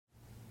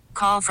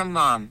call from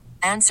mom.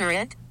 Answer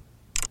it.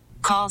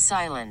 Call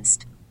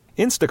silenced.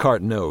 Instacart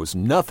knows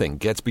nothing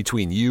gets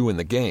between you and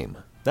the game.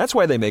 That's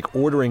why they make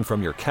ordering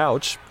from your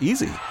couch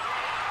easy.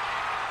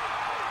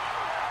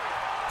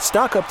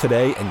 Stock up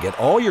today and get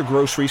all your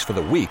groceries for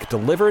the week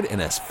delivered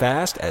in as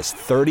fast as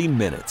 30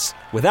 minutes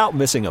without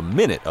missing a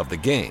minute of the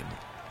game.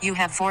 You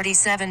have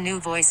 47 new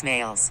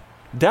voicemails.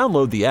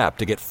 Download the app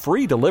to get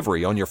free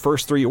delivery on your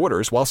first 3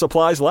 orders while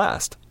supplies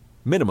last.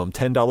 Minimum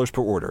 $10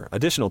 per order.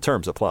 Additional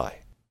terms apply.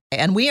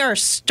 And we are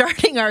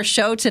starting our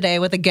show today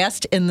with a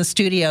guest in the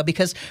studio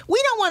because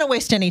we don't want to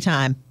waste any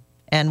time.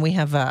 And we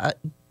have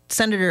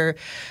Senator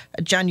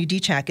John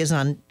Yudichak is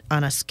on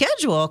a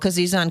schedule because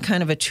he's on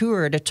kind of a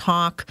tour to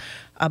talk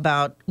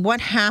about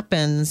what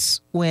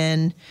happens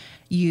when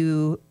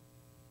you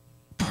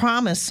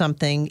promise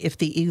something if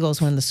the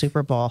Eagles win the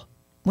Super Bowl.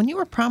 When you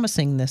were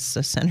promising this,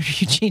 Senator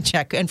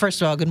Yudichak, and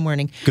first of all, good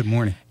morning. Good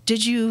morning.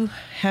 Did you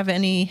have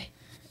any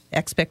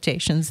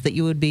expectations that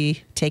you would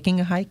be taking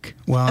a hike?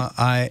 Well,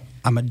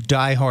 I'm a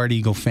diehard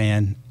Eagle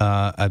fan.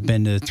 I've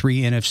been to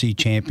 3 NFC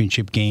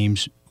championship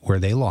games where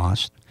they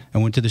lost. I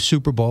went to the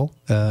Super Bowl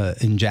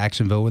in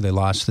Jacksonville where they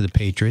lost to the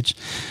Patriots.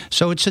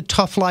 So it's a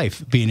tough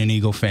life being an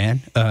Eagle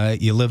fan.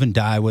 You live and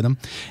die with them.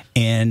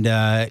 And,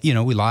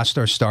 we lost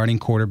our starting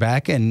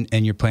quarterback, and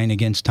you're playing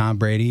against Tom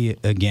Brady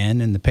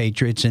again and the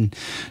Patriots. And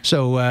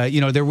so,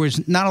 there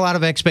was not a lot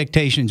of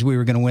expectations we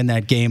were going to win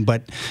that game.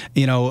 But,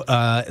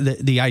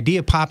 the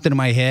idea popped into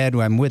my head.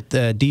 I'm with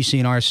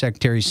DCNR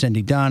Secretary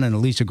Cindy Dunn and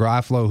Elisa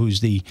Garofalo,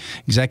 who's the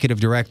executive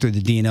director of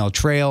the D&L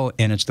Trail,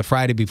 and it's the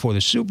Friday before the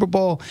Super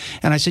Bowl.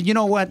 And I said, you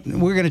know what?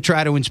 We're going to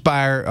try to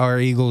inspire our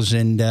Eagles,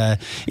 and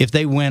if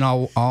they win,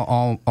 I'll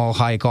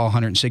hike all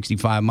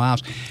 165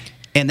 miles.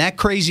 And that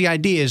crazy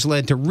idea has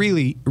led to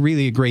really,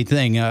 really a great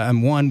thing.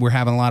 One, we're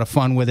having a lot of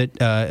fun with it.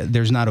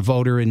 There's not a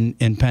voter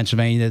in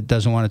Pennsylvania that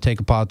doesn't want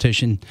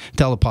to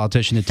tell a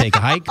politician to take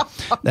a hike.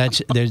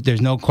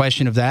 There's no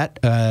question of that.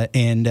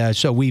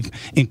 So we've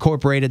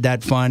incorporated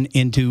that fun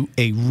into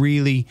a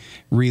really,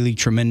 really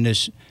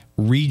tremendous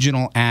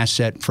regional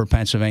asset for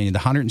Pennsylvania. The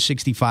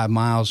 165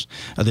 miles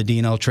of the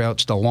D&L Trail.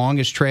 It's the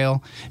longest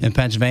trail in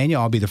Pennsylvania.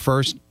 I'll be the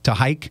first to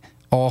hike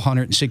all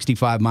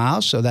 165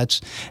 miles, so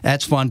that's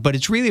fun. But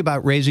it's really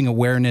about raising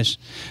awareness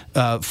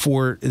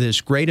for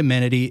this great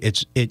amenity.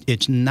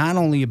 It's not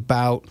only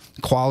about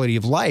quality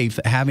of life,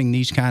 having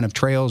these kind of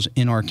trails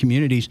in our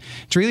communities.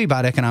 It's really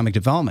about economic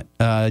development.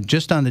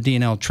 Just on the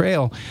D&L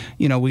Trail,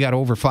 we got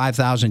over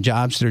 5,000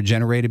 jobs that are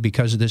generated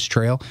because of this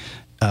trail.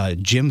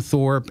 Jim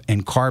Thorpe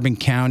and Carbon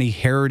County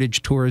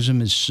heritage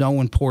tourism is so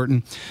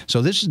important.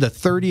 So this is the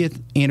 30th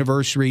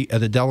anniversary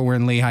of the Delaware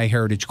and Lehigh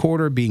Heritage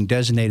Corridor being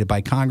designated by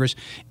Congress.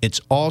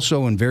 It's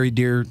also, and very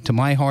dear to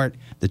my heart,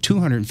 the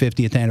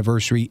 250th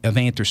anniversary of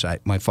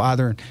anthracite. My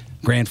father and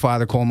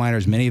grandfather, coal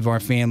miners, many of our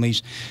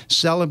families,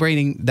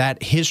 celebrating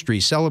that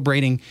history,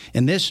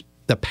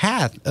 the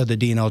path of the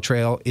D&L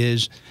Trail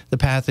is the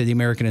path of the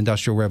American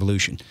Industrial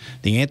Revolution.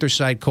 The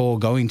anthracite coal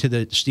going to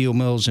the steel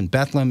mills in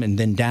Bethlehem and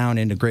then down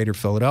into greater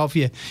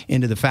Philadelphia,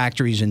 into the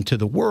factories, into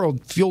the world,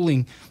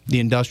 fueling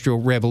the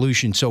Industrial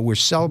Revolution. So we're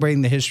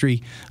celebrating the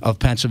history of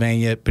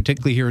Pennsylvania,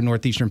 particularly here in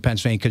northeastern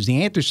Pennsylvania, because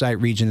the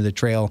anthracite region of the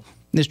trail,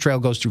 this trail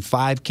goes through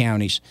 5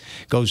 counties,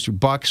 goes through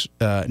Bucks,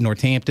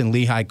 Northampton,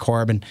 Lehigh,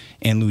 Carbon,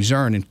 and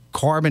Luzerne. And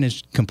Carbon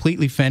is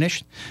completely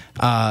finished,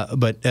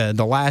 but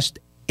the last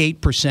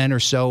 8% or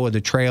so of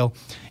the trail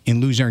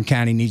in Luzerne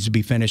County needs to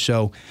be finished.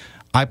 So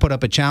I put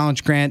up a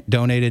challenge grant,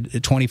 donated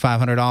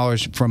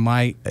 $2,500 from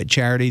my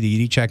charity,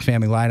 the Yudichak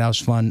Family Lighthouse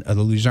Fund of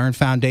the Luzerne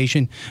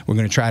Foundation. We're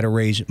going to try to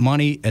raise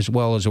money as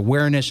well as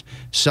awareness,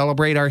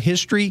 celebrate our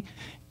history,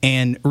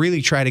 and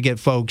really try to get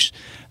folks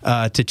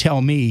to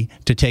tell me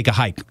to take a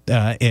hike.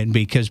 And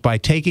because by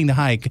taking the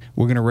hike,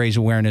 we're going to raise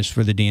awareness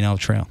for the D&L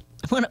Trail.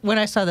 When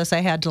I saw this, I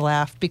had to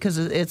laugh because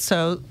it's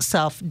so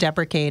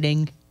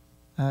self-deprecating.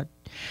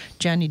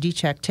 John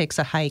Yudichak takes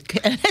a hike,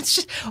 and it's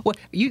just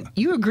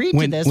you agreed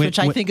to this, which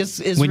I think is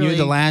when really you're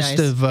the last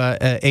nice. of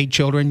 8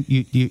 children,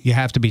 you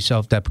have to be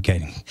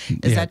self-deprecating.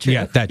 Is that true?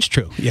 Yeah, that's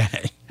true. Yeah.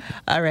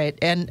 All right,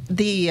 and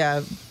the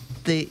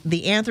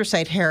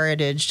anthracite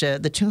heritage, the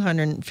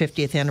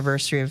 250th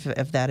anniversary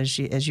of that,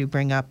 as you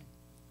bring up,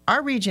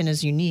 our region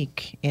is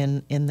unique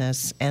in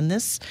this, and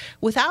this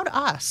without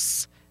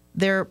us,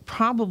 there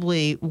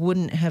probably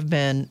wouldn't have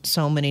been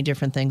so many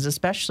different things,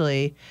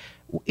 especially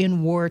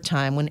in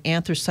wartime when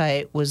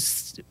anthracite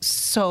was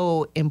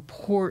so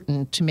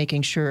important to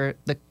making sure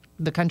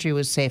the country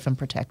was safe and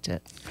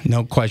protected.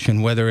 No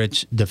question. Whether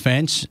it's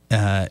defense,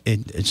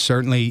 it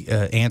certainly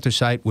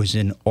anthracite was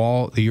in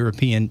all the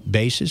European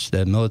bases,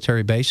 the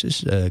military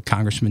bases.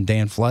 Congressman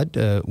Dan Flood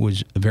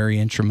was very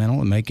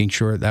instrumental in making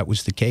sure that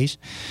was the case.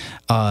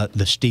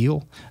 The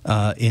steel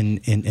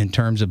in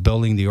terms of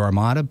building the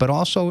Armada, but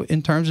also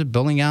in terms of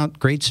building out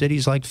great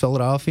cities like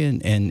Philadelphia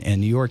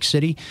and New York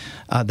City.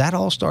 That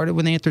all started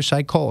with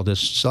anthracite coal. To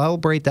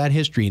celebrate that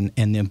history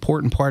and the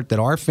important part that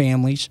our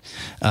families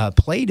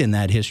played in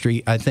that history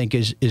history, I think,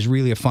 is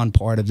really a fun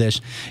part of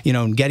this.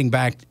 And getting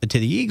back to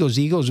the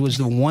Eagles was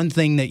the one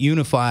thing that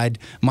unified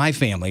my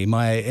family.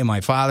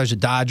 My father's a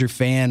Dodger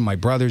fan. My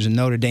brother's a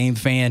Notre Dame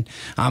fan.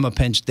 I'm a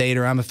Penn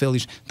Stater. I'm a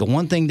Phillies. The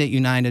one thing that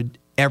united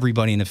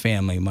everybody in the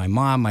family, my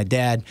mom, my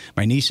dad,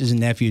 my nieces and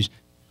nephews,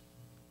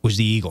 was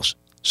the Eagles.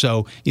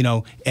 So,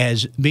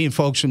 as being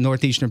folks from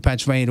northeastern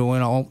Pennsylvania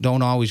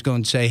don't always go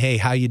and say, hey,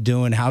 how you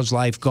doing? How's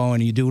life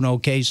going? Are you doing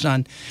okay,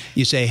 son?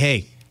 You say,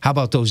 hey, how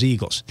about those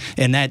Eagles?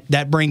 And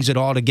that brings it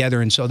all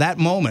together. And so that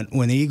moment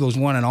when the Eagles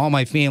won and all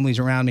my family's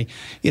around me,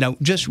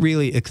 just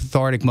really a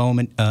cathartic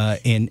moment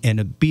and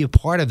to be a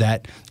part of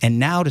that. And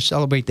now to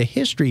celebrate the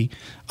history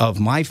of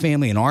my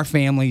family and our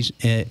families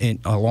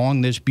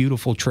along this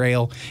beautiful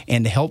trail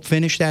and to help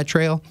finish that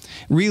trail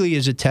really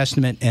is a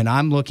testament. And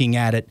I'm looking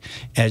at it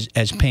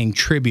as paying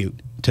tribute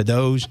to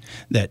those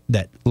that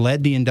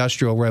led the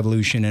Industrial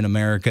Revolution in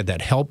America,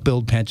 that helped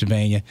build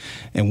Pennsylvania,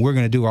 and we're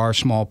going to do our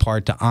small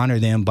part to honor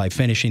them by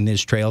finishing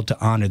this trail to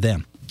honor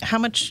them. How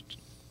much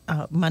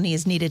money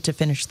is needed to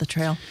finish the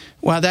trail?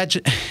 Well,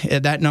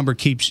 that number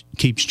keeps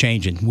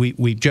changing.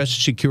 We've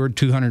just secured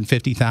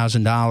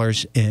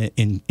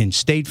 $250,000 in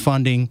state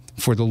funding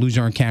for the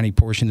Luzerne County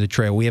portion of the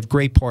trail. We have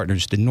great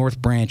partners. The North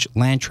Branch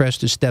Land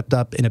Trust has stepped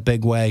up in a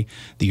big way.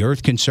 The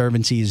Earth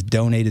Conservancy has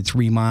donated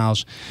 3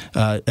 miles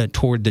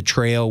toward the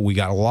trail. We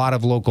got a lot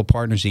of local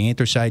partners, the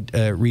Anthracite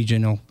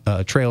Regional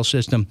Trail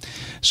System.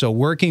 So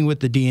working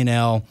with the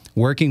DNL,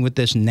 working with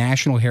this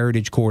National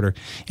Heritage Corridor,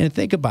 and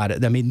think about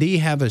it. I mean, they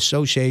have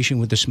association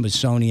with the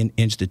Smithsonian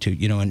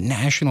Institute, a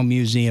national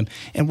museum,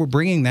 and we're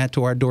bringing that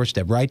to our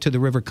doorstep, right to the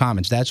River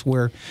Commons. That's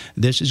where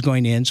this is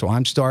going to end. So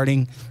I'm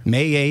starting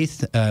May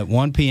 8th,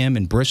 1 p.m.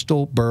 in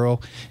Bristol Borough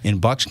in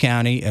Bucks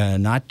County,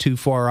 not too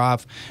far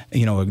off,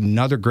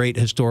 another great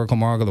historical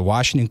marker, the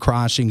Washington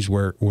Crossings,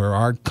 where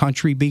our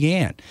country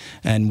began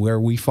and where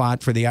we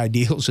fought for the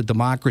ideals of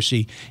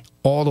democracy,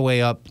 all the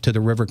way up to the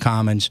River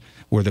Commons,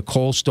 where the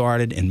coal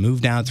started and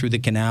moved down through the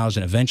canals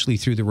and eventually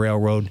through the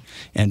railroad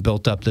and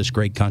built up this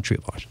great country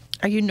of ours.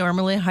 Are you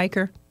normally a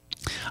hiker?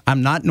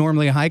 I'm not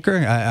normally a hiker.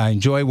 I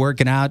enjoy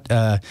working out.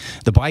 The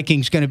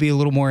biking's going to be a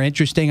little more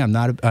interesting. I'm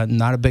not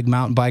a big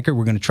mountain biker.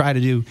 We're going to try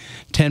to do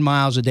 10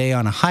 miles a day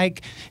on a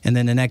hike, and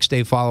then the next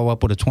day follow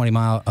up with a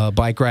 20-mile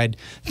bike ride.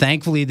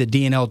 Thankfully, the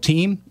DNL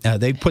team,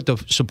 they put the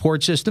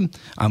support system.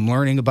 I'm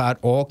learning about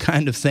all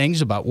kind of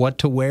things, about what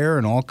to wear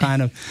and all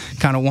kind of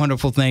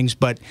wonderful things.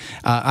 But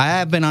I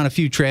have been on a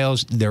few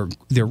trails. They're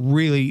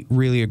really,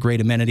 really a great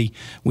amenity.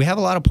 We have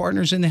a lot of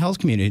partners in the health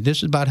community. This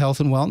is about health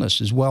and wellness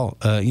as well.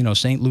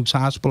 St. Luke's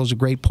Hospital is a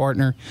great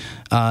partner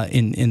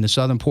in the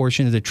southern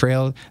portion of the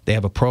trail. They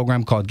have a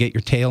program called Get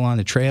Your Tail on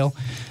the Trail.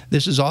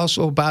 This is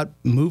also about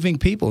moving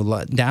people.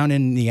 Down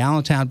in the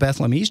Allentown,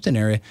 Bethlehem, Easton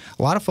area,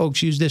 a lot of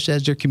folks use this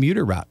as their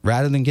commuter route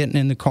rather than getting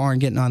in the car and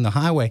getting on the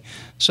highway.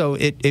 So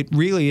it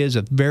really is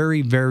a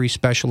very, very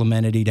special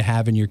amenity to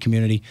have in your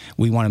community.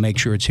 We want to make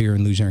sure it's here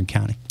in Luzerne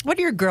County. What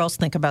do your girls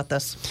think about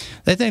this?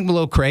 They think I'm a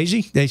little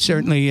crazy. They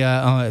certainly,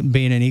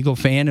 being an Eagle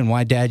fan, and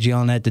why Dad's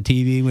yelling at the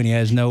TV when he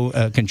has no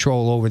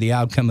control over the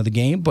outcome of the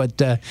game.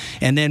 But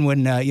and then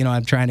when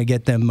I'm trying to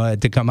get them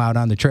to come out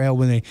on the trail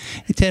when they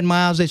 10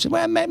 miles, they said,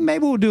 well,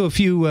 maybe we'll do a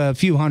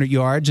few hundred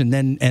yards and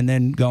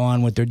then go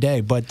on with their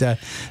day. But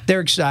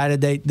they're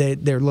excited.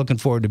 They're looking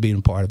forward to being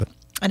a part of it.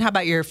 And how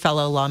about your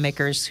fellow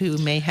lawmakers who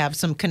may have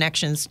some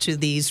connections to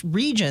these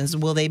regions?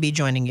 Will they be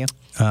joining you?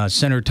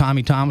 Senator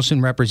Tommy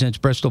Thomason represents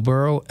Bristol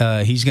Borough.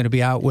 He's going to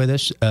be out with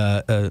us.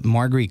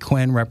 Marguerite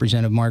Quinn,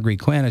 Representative Marguerite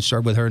Quinn, I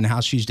served with her in the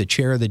House. She's the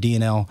chair of the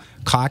DNL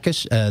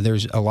caucus.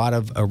 There's a lot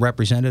of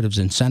representatives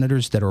and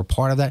senators that are a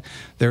part of that.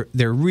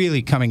 They're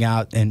really coming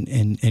out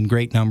in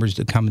great numbers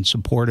to come and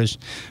support us.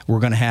 We're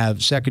going to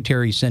have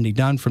Secretary Cindy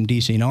Dunn from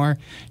DCNR.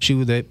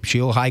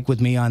 She'll hike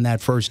with me on that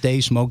first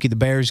day. Smokey the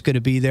Bear is going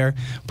to be there.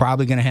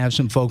 Probably going to have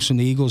some folks from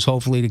the Eagles,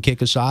 hopefully, to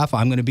kick us off.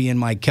 I'm going to be in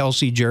my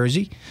Kelsey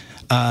jersey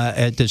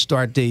to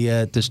start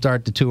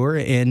the tour,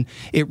 and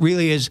it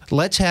really is.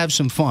 Let's have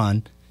some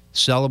fun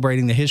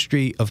celebrating the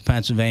history of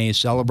Pennsylvania,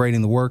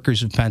 celebrating the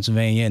workers of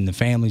Pennsylvania and the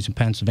families of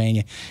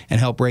Pennsylvania, and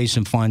help raise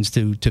some funds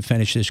to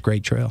finish this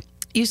great trail.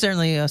 You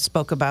certainly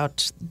spoke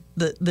about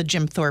the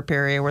Jim Thorpe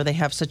area where they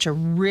have such a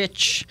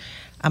rich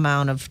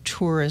amount of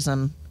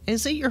tourism.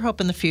 Is it your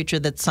hope in the future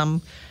that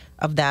some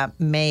of that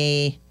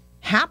may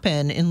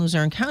happen in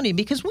Luzerne County?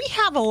 Because we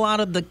have a lot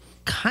of the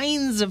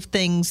kinds of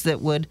things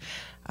that would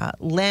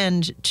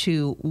lend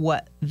to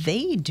what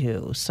they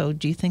do. So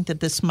do you think that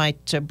this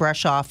might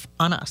brush off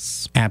on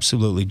us?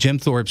 Absolutely. Jim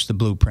Thorpe's the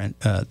blueprint.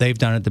 They've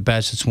done it the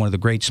best. It's one of the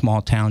great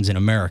small towns in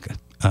America.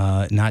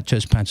 Not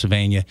just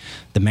Pennsylvania.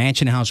 The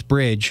Mansion House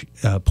Bridge,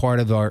 part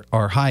of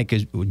our hike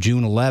is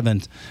June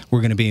 11th.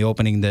 We're going to be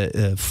opening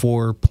the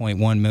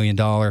 $4.1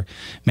 million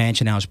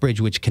Mansion House Bridge,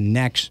 which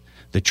connects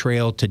the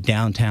trail to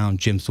downtown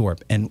Jim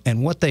Thorpe.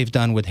 And what they've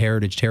done with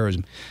heritage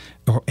tourism,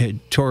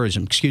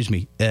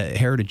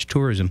 heritage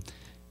tourism,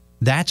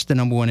 that's the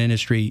number one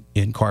industry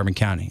in Carbon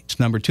County. It's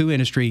number two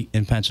industry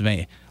in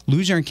Pennsylvania.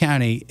 Luzerne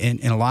County,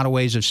 in a lot of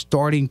ways, is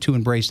starting to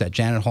embrace that.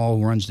 Janet Hall,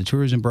 who runs the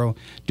tourism bureau,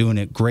 doing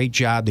a great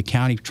job. The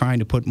county trying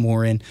to put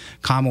more in.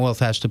 Commonwealth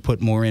has to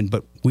put more in,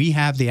 but we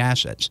have the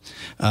assets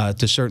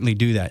to certainly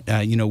do that.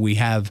 We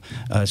have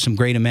some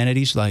great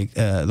amenities like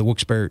the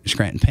Wilkes-Barre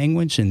Scranton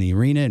Penguins in the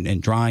arena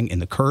and drawing in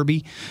the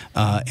Kirby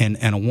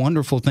and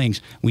wonderful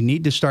things. We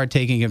need to start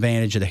taking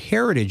advantage of the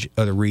heritage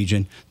of the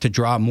region to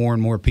draw more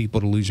and more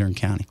people to Luzerne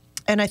County.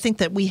 And I think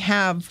that we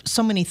have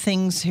so many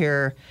things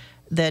here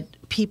that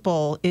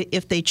people,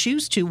 if they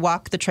choose to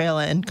walk the trail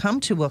and come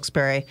to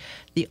Wilkes-Barre,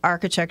 the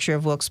architecture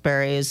of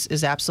Wilkes-Barre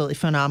is absolutely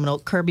phenomenal.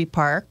 Kirby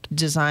Park,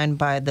 designed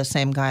by the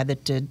same guy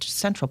that did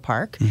Central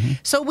Park. Mm-hmm.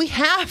 So we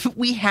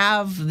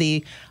have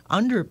the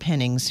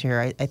underpinnings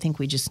here. I think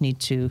we just need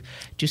to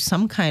do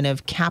some kind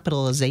of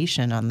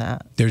capitalization on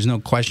that. There's no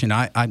question.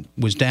 I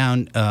was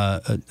down.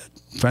 A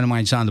friend of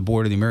mine's on the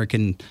board of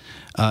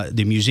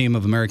the Museum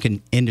of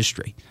American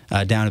Industry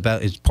down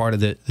about as part of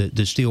the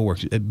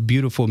steelworks. A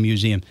beautiful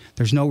museum.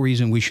 There's no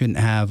reason we shouldn't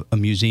have a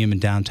museum in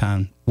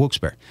downtown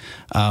Wilkes-Barre.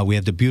 We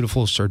have the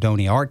beautiful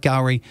Sardonia Art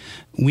Gallery.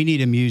 We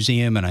need a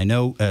museum, and I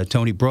know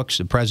Tony Brooks,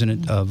 the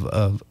president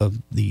of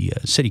the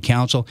City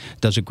Council,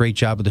 does a great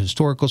job with the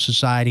Historical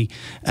Society.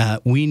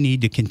 We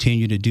need to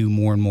continue to do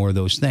more and more of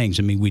those things.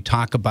 I mean, we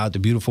talk about the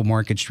beautiful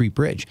Market Street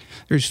Bridge.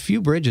 There's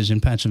few bridges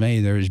in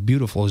Pennsylvania that are as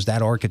beautiful as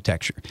that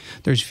architecture.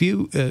 There's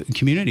few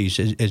communities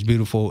as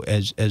beautiful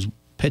as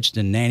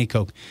Pittston,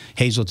 Nanticoke,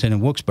 Hazleton,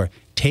 and Wilkes-Barre.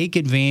 Take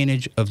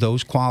advantage of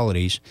those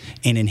qualities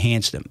and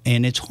enhance them.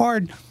 And it's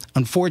hard,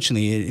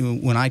 unfortunately,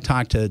 when I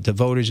talk to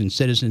voters and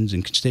citizens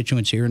and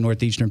constituents here in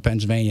northeastern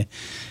Pennsylvania,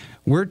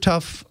 we're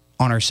tough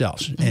on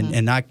ourselves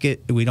and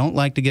we don't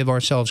like to give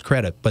ourselves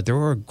credit, but there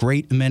are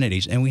great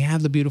amenities, and we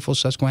have the beautiful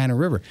Susquehanna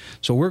River.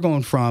 So we're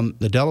going from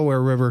the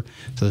Delaware River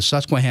to the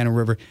Susquehanna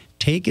River.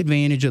 Take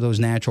advantage of those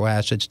natural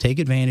assets. Take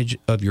advantage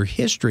of your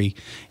history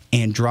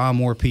and draw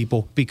more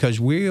people,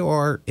 because we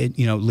are,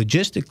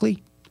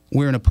 logistically,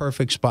 we're in a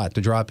perfect spot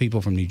to draw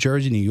people from New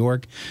Jersey, New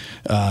York,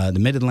 the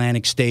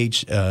Mid-Atlantic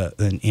states,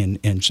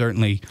 and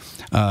certainly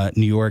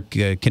New York,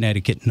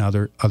 Connecticut, and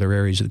other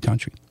areas of the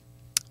country.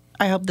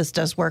 I hope this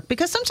does work,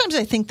 because sometimes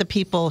I think the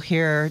people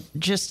here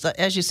just,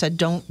 as you said,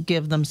 don't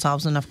give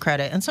themselves enough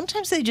credit. And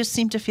sometimes they just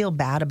seem to feel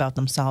bad about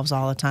themselves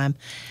all the time.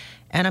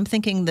 And I'm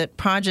thinking that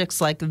projects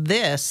like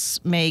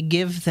this may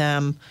give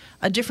them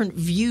a different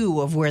view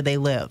of where they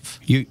live.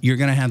 You're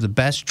going to have the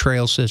best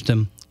trail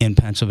system in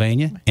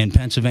Pennsylvania, and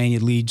Pennsylvania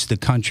leads the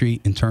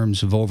country in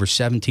terms of over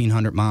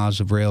 1,700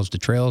 miles of rails to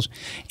trails.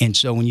 And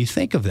so when you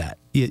think of that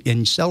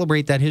and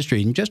celebrate that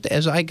history, and just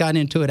as I got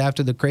into it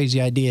after the crazy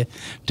idea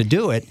to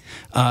do it,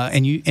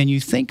 and you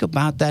think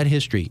about that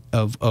history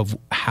of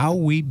how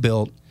we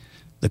built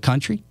the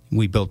country.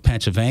 We built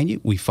Pennsylvania.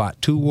 We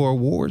fought 2 world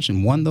wars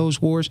and won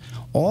those wars,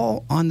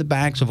 all on the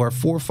backs of our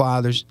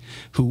forefathers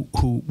who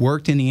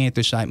worked in the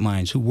anthracite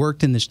mines, who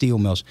worked in the steel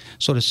mills.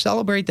 So to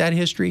celebrate that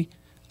history,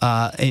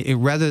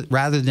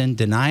 rather than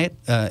deny it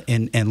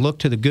and look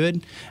to the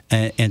good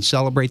and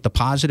celebrate the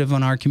positive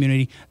in our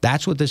community,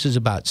 that's what this is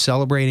about,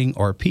 celebrating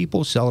our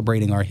people,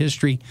 celebrating our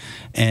history,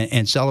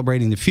 and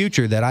celebrating the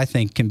future that I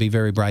think can be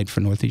very bright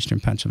for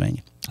northeastern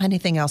Pennsylvania.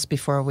 Anything else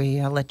before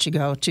we let you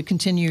go to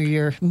continue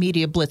your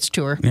media blitz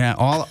tour? Yeah,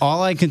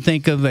 all I can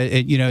think of,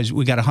 is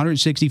we got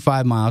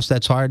 165 miles.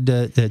 That's hard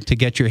to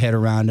get your head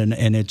around,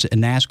 and it's a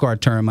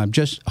NASCAR term. I'm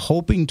just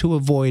hoping to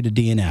avoid a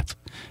DNF.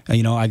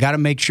 I got to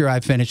make sure I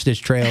finish this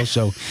trail.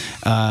 So,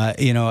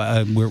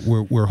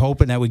 we're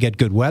hoping that we get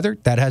good weather.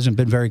 That hasn't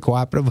been very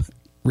cooperative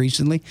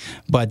recently,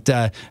 but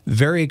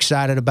very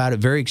excited about it.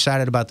 Very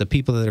excited about the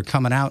people that are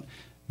coming out.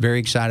 Very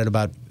excited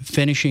about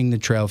finishing the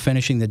trail,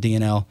 finishing the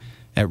DNL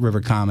at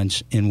River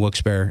Commons in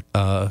Wilkes-Barre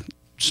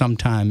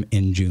sometime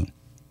in June.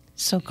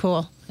 So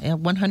cool.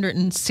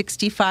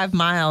 165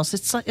 miles.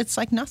 It's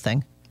like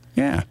nothing.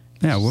 Yeah,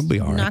 we'll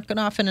be all right. Knock it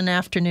off in an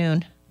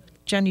afternoon.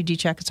 John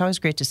Yudichak, it's always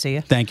great to see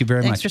you. Thank you very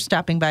much. Thanks for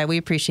stopping by. We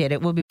appreciate it.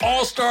 We'll be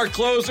All-Star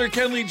closer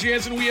Kenley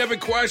Jansen, we have a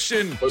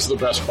question. What's the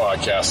best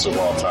podcast of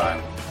all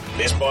time?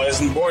 Baseball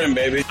isn't boring,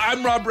 baby.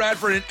 I'm Rob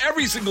Bradford, and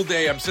every single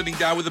day I'm sitting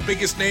down with the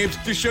biggest names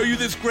to show you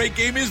this great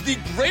game is the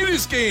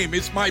greatest game.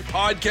 It's my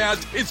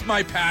podcast. It's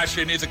my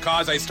passion. It's a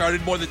cause I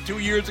started more than 2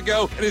 years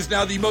ago and is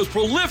now the most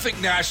prolific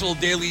national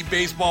daily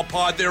baseball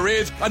pod there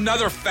is.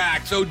 Another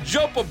fact. So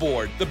jump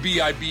aboard the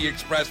BIB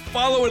Express.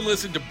 Follow and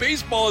listen to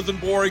Baseball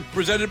Isn't Boring,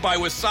 presented by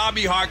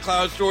Wasabi Hot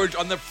Cloud Storage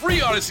on the free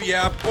Odyssey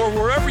app or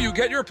wherever you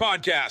get your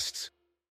podcasts.